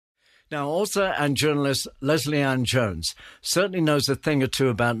Now, author and journalist Lesley Ann-Jones certainly knows a thing or two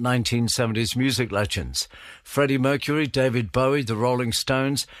about 1970s music legends. Freddie Mercury, David Bowie, the Rolling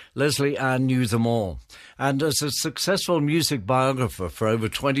Stones, Lesley Ann knew them all. And as a successful music biographer for over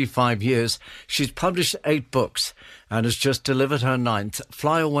 25 years, she's published 8 books and has just delivered her 9th,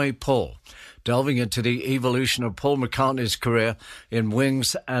 Fly Away Paul, delving into the evolution of Paul McCartney's career in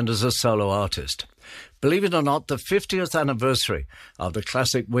Wings and as a solo artist. Believe it or not, the 50th anniversary of the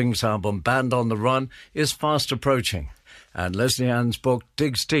classic Wings album Band on the Run is fast approaching, and Lesley Ann's book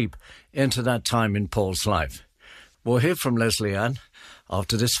digs deep into that time in Paul's life. We'll hear from Lesley Ann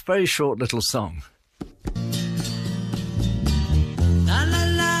after this very short little song. La, la,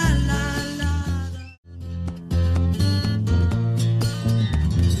 la, la, la.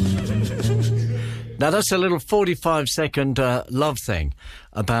 Now, that's a little 45-second love thing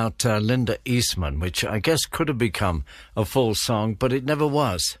about Linda Eastman, which I guess could have become a full song, but it never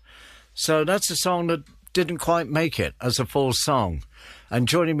was. So that's a song that didn't quite make it as a full song. And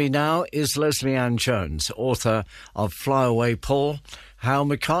joining me now is Lesley Ann-Jones, author of Fly Away Paul, How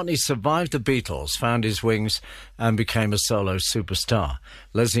McCartney Survived the Beatles, Found His Wings and Became a Solo Superstar.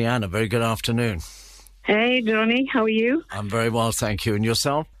 Lesley Ann, a very good afternoon. Hey, Johnnie, how are you? I'm very well, thank you. And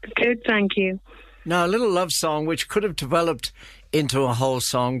yourself? Good, thank you. Now, a little love song which could have developed into a whole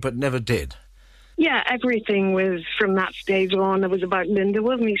song but never did. Yeah, everything was from that stage on. It was about Linda,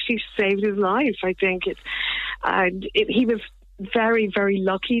 wasn't he? She saved his life, I think. He was very, very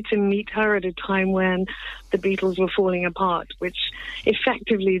lucky to meet her at a time when the Beatles were falling apart, which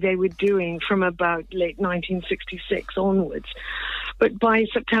effectively they were doing from about late 1966 onwards. But by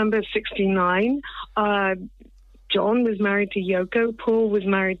September 69, John was married to Yoko, Paul was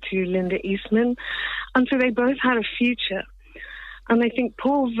married to Linda Eastman, and so they both had a future. And I think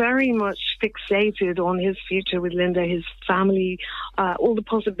Paul very much fixated on his future with Linda, his family, all the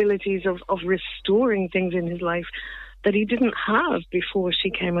possibilities of restoring things in his life that he didn't have before she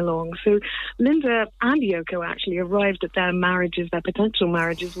came along. So Linda and Yoko actually arrived at their marriages, their potential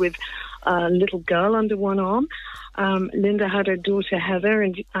marriages, with a little girl under one arm. Linda had her daughter Heather,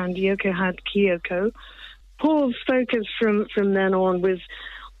 and Yoko had Kyoko. Paul's focus from then on was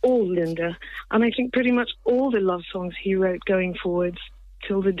all Linda, and I think pretty much all the love songs he wrote going forwards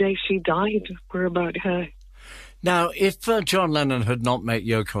till the day she died were about her. Now, if John Lennon had not met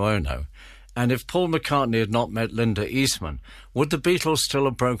Yoko Ono, and if Paul McCartney had not met Linda Eastman, would the Beatles still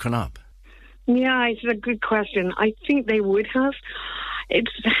have broken up? Yeah, it's a good question. I think they would have.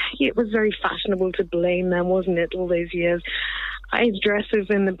 It was very fashionable to blame them, wasn't it, all those years? I address this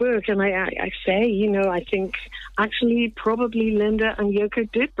in the book, and I say, I think actually probably Linda and Yoko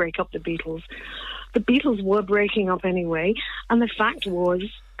did break up the Beatles. The Beatles were breaking up anyway, and the fact was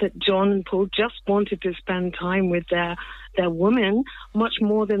that John and Paul just wanted to spend time with their woman much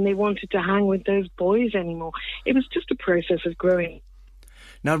more than they wanted to hang with those boys anymore. It was just a process of growing.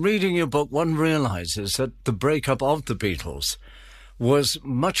 Now, reading your book, one realises that the breakup of the Beatles was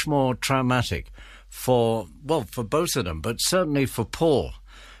much more traumatic for both of them, but certainly for Paul.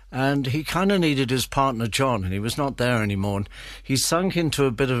 And he kind of needed his partner, John, and he was not there anymore. And he sunk into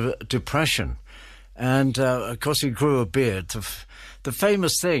a bit of a depression. And, of course, he grew a beard. The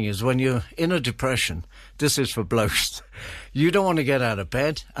famous thing is when you're in a depression, this is for blokes, you don't want to get out of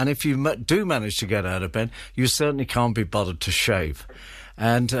bed. And if you do manage to get out of bed, you certainly can't be bothered to shave.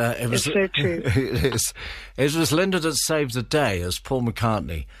 And it was so true. It was Linda that saved the day, as Paul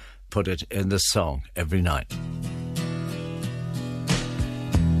McCartney put it in the song Every Night.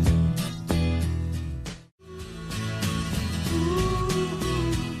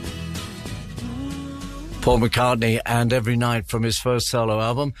 Paul McCartney and Every Night from his first solo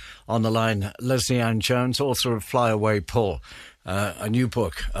album. On the line, Lesley Ann-Jones, author of Fly Away Paul, a new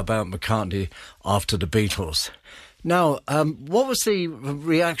book about McCartney after the Beatles. Now, what was the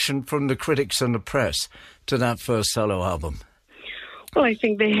reaction from the critics and the press to that first solo album? Well, I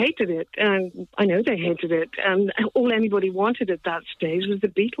think they hated it, and I know they hated it. And all anybody wanted at that stage was the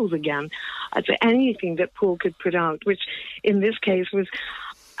Beatles again. So anything that Paul could put out, which in this case was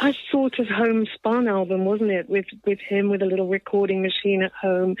a sort of homespun album, wasn't it? With him with a little recording machine at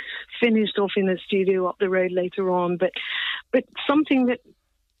home, finished off in a studio up the road later on, but something that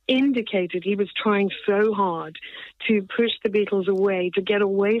indicated he was trying so hard to push the Beatles away, to get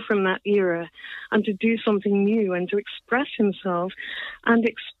away from that era and to do something new and to express himself and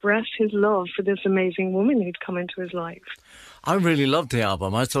express his love for this amazing woman who'd come into his life. I really loved the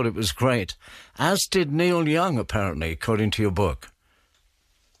album. I thought it was great. As did Neil Young, apparently, according to your book.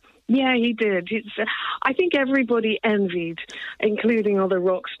 Yeah, he did. I think everybody envied, including other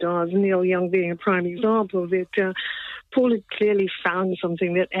rock stars, Neil Young being a prime example, that Paul had clearly found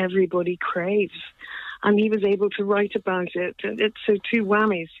something that everybody craves. And he was able to write about it. It's so two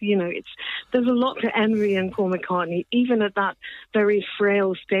whammies, there's a lot to envy in Paul McCartney, even at that very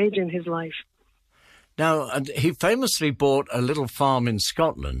frail stage in his life. Now, he famously bought a little farm in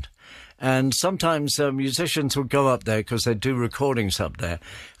Scotland, and sometimes musicians would go up there because they do recordings up there.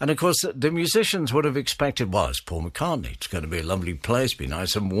 And, of course, the musicians would have expected, well, it's Paul McCartney. It's going to be a lovely place, be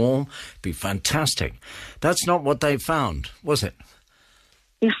nice and warm, be fantastic. That's not what they found, was it?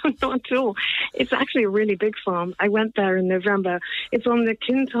 No, not at all. It's actually a really big farm. I went there in November. It's on the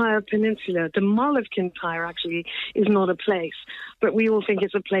Kintyre Peninsula. The Mull of Kintyre actually is not a place, but we all think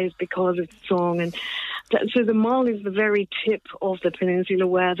it's a place because of the song. And so the Mull is the very tip of the peninsula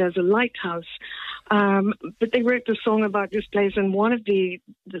where there's a lighthouse. But they wrote the song about this place, and one of the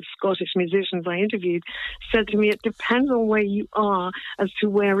Scottish musicians I interviewed said to me, it depends on where you are as to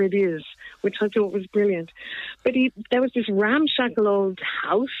where it is, which I thought was brilliant. But there was this ramshackle old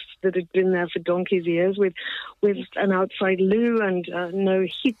house that had been there for donkey's years with an outside loo and no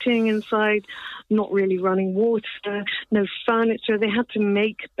heating inside, not really running water, no furniture. They had to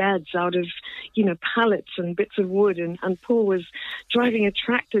make beds out of, pallets and bits of wood. And Paul was driving a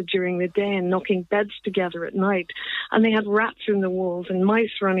tractor during the day and knocking beds together at night. And they had rats in the walls and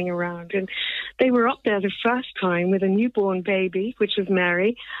mice running around. And they were up there the first time with a newborn baby, which was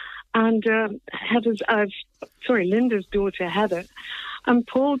Mary, and Linda's daughter, Heather. And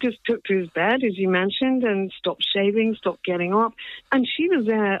Paul just took to his bed, as you mentioned, and stopped shaving, stopped getting up. And she was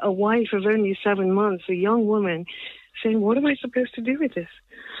there, a wife of only 7 months, a young woman, saying, what am I supposed to do with this?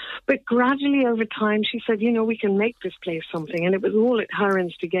 But gradually over time, she said, we can make this place something. And it was all at her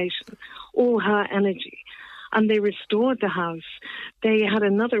instigation, all her energy. And they restored the house. They had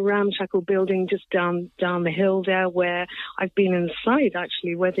another ramshackle building just down the hill there where I've been inside,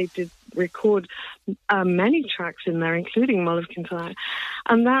 actually, where they did record many tracks in there, including Mull of Kintyre.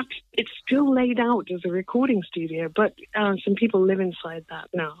 And that, it's still laid out as a recording studio, but some people live inside that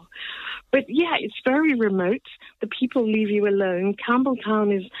now. But yeah, it's very remote. The people leave you alone.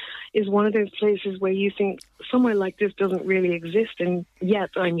 Campbelltown is one of those places where you think somewhere like this doesn't really exist, and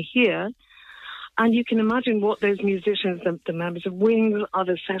yet I'm here. And you can imagine what those musicians, the members of Wings,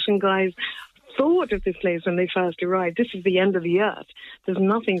 other session guys, thought of this place when they first arrived. This is the end of the earth. There's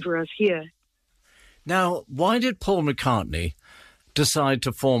nothing for us here. Now, why did Paul McCartney decide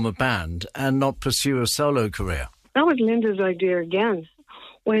to form a band and not pursue a solo career? That was Linda's idea again.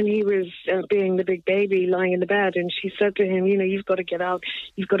 When he was being the big baby lying in the bed, and she said to him, you've got to get out,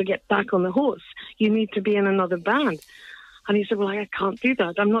 you've got to get back on the horse. You need to be in another band. And he said, well, I can't do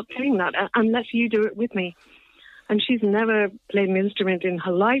that. I'm not doing that unless you do it with me. And she's never played an instrument in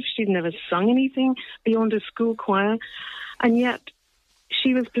her life. She'd never sung anything beyond a school choir. And yet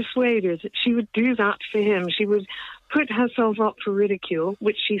she was persuaded she would do that for him. She would put herself up for ridicule,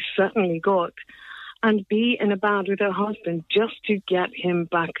 which she certainly got, and be in a band with her husband just to get him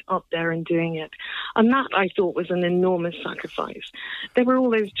back up there and doing it. And that, I thought, was an enormous sacrifice. There were all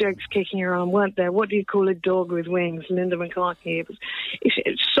those jokes kicking around, weren't there? What do you call a dog with wings? Linda McCartney.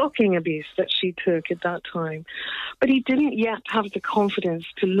 It's shocking abuse that she took at that time. But he didn't yet have the confidence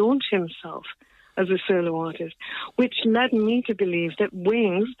to launch himself as a solo artist, which led me to believe that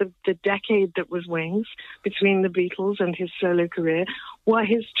Wings, the decade that was Wings, between the Beatles and his solo career, were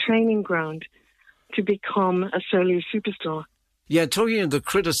his training ground to become a solo superstar. Yeah, talking of the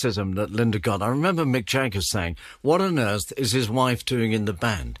criticism that Linda got, I remember Mick Jagger saying, what on earth is his wife doing in the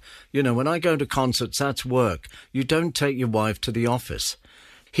band? When I go to concerts, that's work. You don't take your wife to the office.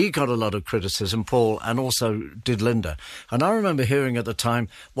 He got a lot of criticism, Paul, and also did Linda. And I remember hearing at the time,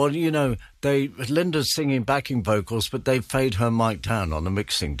 well, Linda's singing backing vocals, but they fade her mic down on the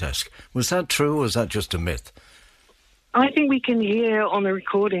mixing desk. Was that true, or was that just a myth? I think we can hear on the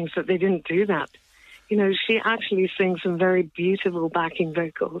recordings that they didn't do that. She actually sings some very beautiful backing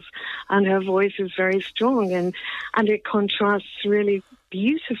vocals, and her voice is very strong, and it contrasts really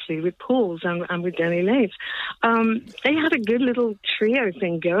beautifully with Paul's and with Denny Lane's. They had a good little trio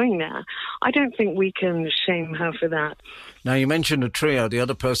thing going there. I don't think we can shame her for that. Now, you mentioned a trio, the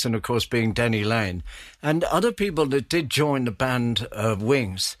other person, of course, being Denny Lane, and other people that did join the band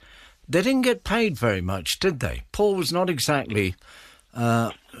Wings. They didn't get paid very much, did they? Paul was not exactly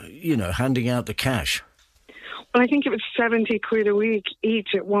handing out the cash. Well, I think it was 70 quid a week each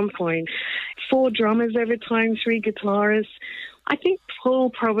at one point. 4 drummers over time, 3 guitarists. I think Paul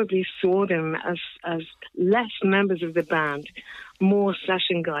probably saw them as less members of the band, more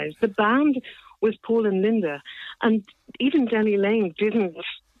session guys. The band was Paul and Linda, and even Denny Lane didn't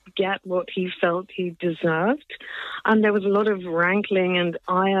get what he felt he deserved. And there was a lot of rankling and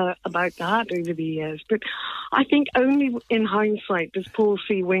ire about that over the years. But I think only in hindsight does Paul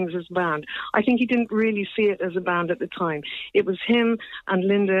see Wings as a band. I think he didn't really see it as a band at the time. It was him and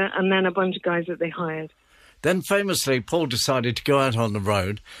Linda and then a bunch of guys that they hired. Then famously, Paul decided to go out on the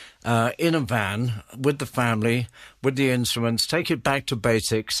road in a van with the family, with the instruments, take it back to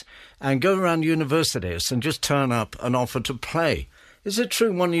basics and go around universities and just turn up and offer to play. Is it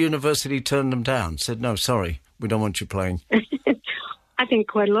true one university turned them down, said, no, sorry, we don't want you playing? I think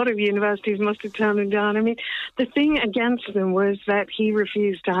quite a lot of universities must have turned him down. I mean, the thing against them was that he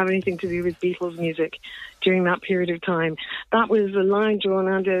refused to have anything to do with Beatles music during that period of time. That was a line drawn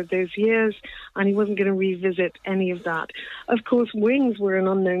under those years, and he wasn't going to revisit any of that. Of course, Wings were an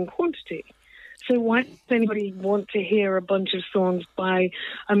unknown quantity. So why does anybody want to hear a bunch of songs by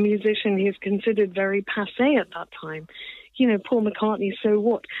a musician who's considered very passé at that time? You know, Paul McCartney, so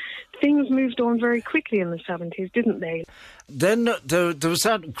what? Things moved on very quickly in the 70s, didn't they? Then there was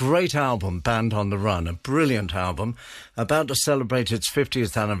that great album, Band on the Run, a brilliant album, about to celebrate its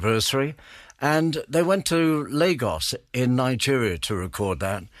 50th anniversary. And they went to Lagos in Nigeria to record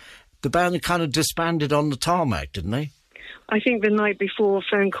that. The band kind of disbanded on the tarmac, didn't they? I think the night before,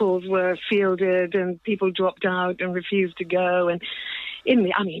 phone calls were fielded and people dropped out and refused to go. And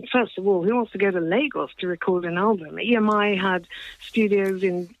first of all, who wants to go to Lagos to record an album? EMI had studios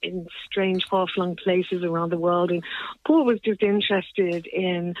in strange, far-flung places around the world, and Paul was just interested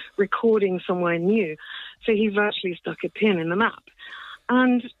in recording somewhere new. So he virtually stuck a pin in the map.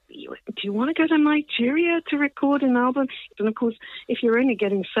 And do you want to go to Nigeria to record an album? And of course, if you're only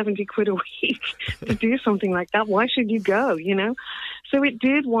getting 70 quid a week to do something like that, why should you go, you know? So it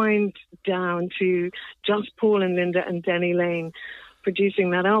did wind down to just Paul and Linda and Denny Lane producing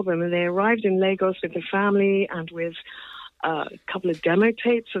that album. And they arrived in Lagos with the family and with a couple of demo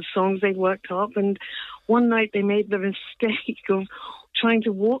tapes of songs they'd worked up. And one night they made the mistake of trying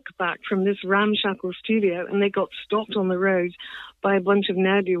to walk back from this ramshackle studio, and they got stopped on the road by a bunch of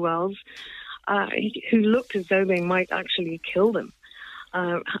ne'er-do-wells who looked as though they might actually kill them,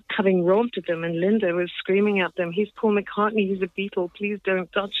 having robbed them. And Linda was screaming at them, "He's Paul McCartney, he's a Beatle, please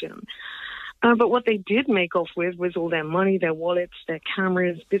don't touch him." But what they did make off with was all their money, their wallets, their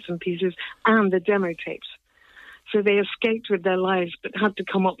cameras, bits and pieces, and the demo tapes. So they escaped with their lives, but had to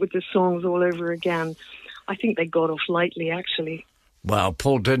come up with the songs all over again. I think they got off lightly, actually. Well,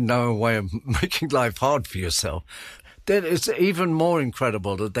 Paul didn't know a way of making life hard for yourself. Then it's even more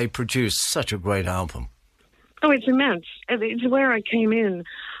incredible that they produced such a great album. Oh, it's immense. It's where I came in.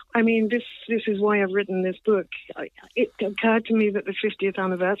 I mean, this is why I've written this book. It occurred to me that the 50th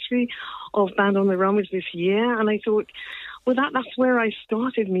anniversary of Band on the Run was this year, and I thought, well, that's where I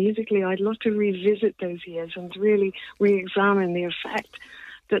started musically. I'd love to revisit those years and really re-examine the effect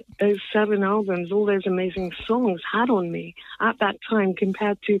that those 7 albums, all those amazing songs had on me at that time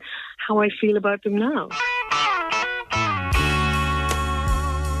compared to how I feel about them now.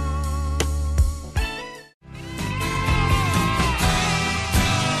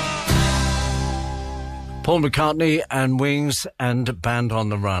 Paul McCartney and Wings and Band on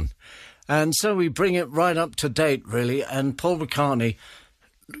the Run. And so we bring it right up to date, really. And Paul McCartney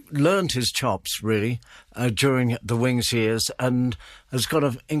learned his chops, really, during the Wings years and has got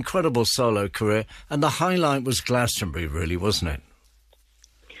an incredible solo career. And the highlight was Glastonbury, really, wasn't it?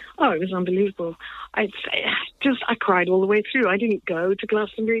 Oh, it was unbelievable. I cried all the way through. I didn't go to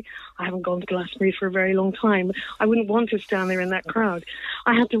Glastonbury. I haven't gone to Glastonbury for a very long time. I wouldn't want to stand there in that crowd.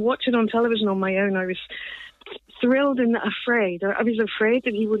 I had to watch it on television on my own. I was thrilled and afraid. I was afraid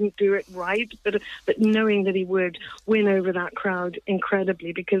that he wouldn't do it right, but knowing that he would win over that crowd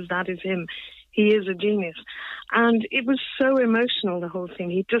incredibly, because that is him. He is a genius. And it was so emotional, the whole thing.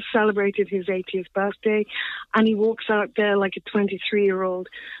 He just celebrated his 80th birthday, and he walks out there like a 23-year-old,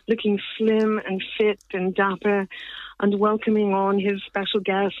 looking slim and fit and dapper, and welcoming on his special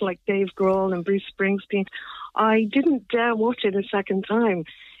guests like Dave Grohl and Bruce Springsteen. I didn't dare watch it a second time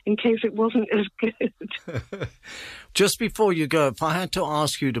in case it wasn't as good. Just before you go, if I had to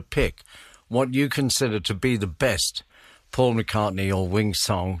ask you to pick what you consider to be the best Paul McCartney or Wings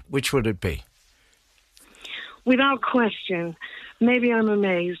song, which would it be? Without question, Maybe I'm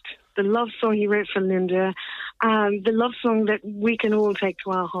Amazed, the love song he wrote for Linda, the love song that we can all take to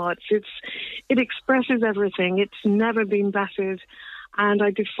our hearts. It expresses everything. It's never been bettered, and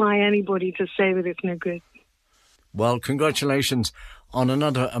I defy anybody to say that it's no good. Well, congratulations on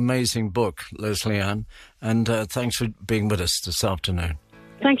another amazing book, Lesley Ann, and thanks for being with us this afternoon.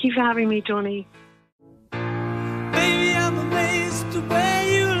 Thank you for having me, Johnnie. Baby, I'm amazed the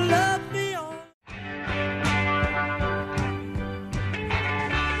way you love me on.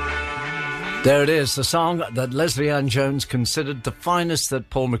 There it is, the song that Lesley Ann-Jones considered the finest that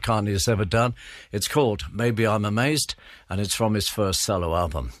Paul McCartney has ever done. It's called Maybe I'm Amazed, and it's from his first solo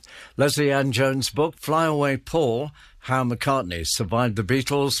album. Lesley Ann-Jones' book, Fly Away Paul, How McCartney Survived the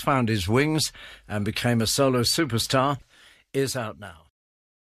Beatles, Found His Wings, and Became a Solo Superstar, is out now.